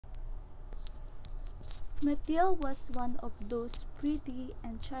Mathilde was one of those pretty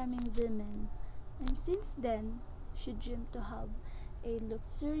and charming women, and since then she dreamed to have a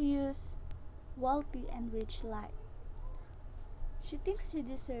luxurious, wealthy, and rich life. She thinks she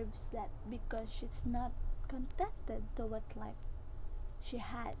deserves that because she's not contented to what life she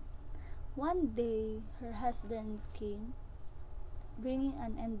had. One day, her husband came, bringing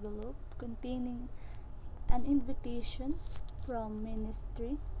an envelope containing an invitation from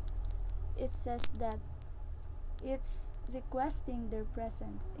ministry. It says that it's requesting their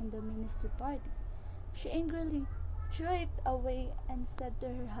presence in the ministry party. She angrily threw it away and said to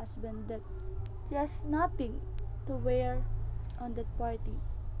her husband that he has nothing to wear on that party.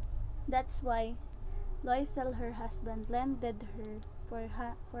 That's why Loisel, her husband, lended her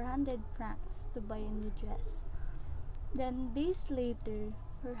 400 francs to buy a new dress. Then, days later,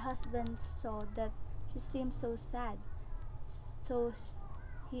 her husband saw that she seemed so sad, so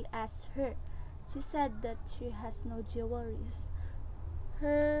he asked her. She said that she has no jewelries.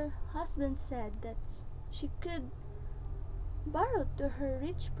 Her husband said that she could borrow to her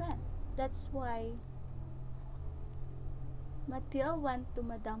rich friend. That's why Mathilde went to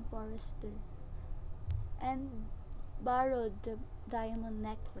Madame Forrester and borrowed the diamond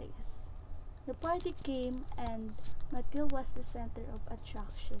necklace. The party came and Mathilde was the center of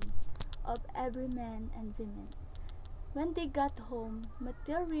attraction of every man and women. When they got home,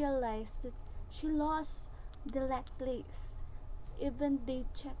 Mathilde realized that she lost the necklace. Even they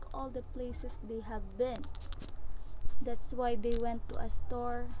checked all the places they have been. That's why they went to a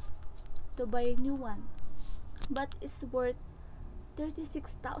store to buy a new one. But it's worth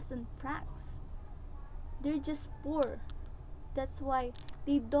 36,000 francs. They're just poor. That's why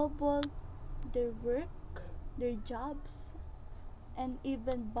they doubled their work, their jobs, and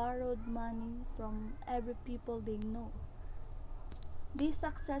even borrowed money from every people they know. They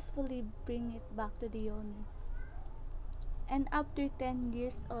successfully bring it back to the owner. And after 10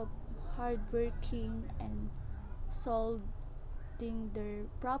 years of hard working and solding their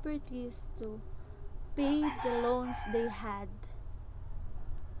properties to pay the loans they had,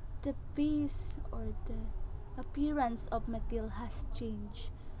 the face or the appearance of Mathilde has changed.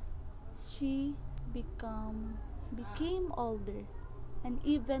 She became older, and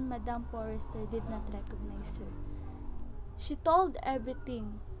even Madame Forrester did not recognize her. She told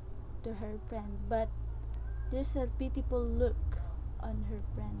everything to her friend, but there's a pitiful look on her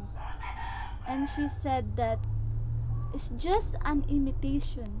friend. And she said that it's just an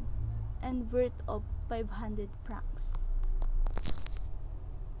imitation and worth of 500 francs.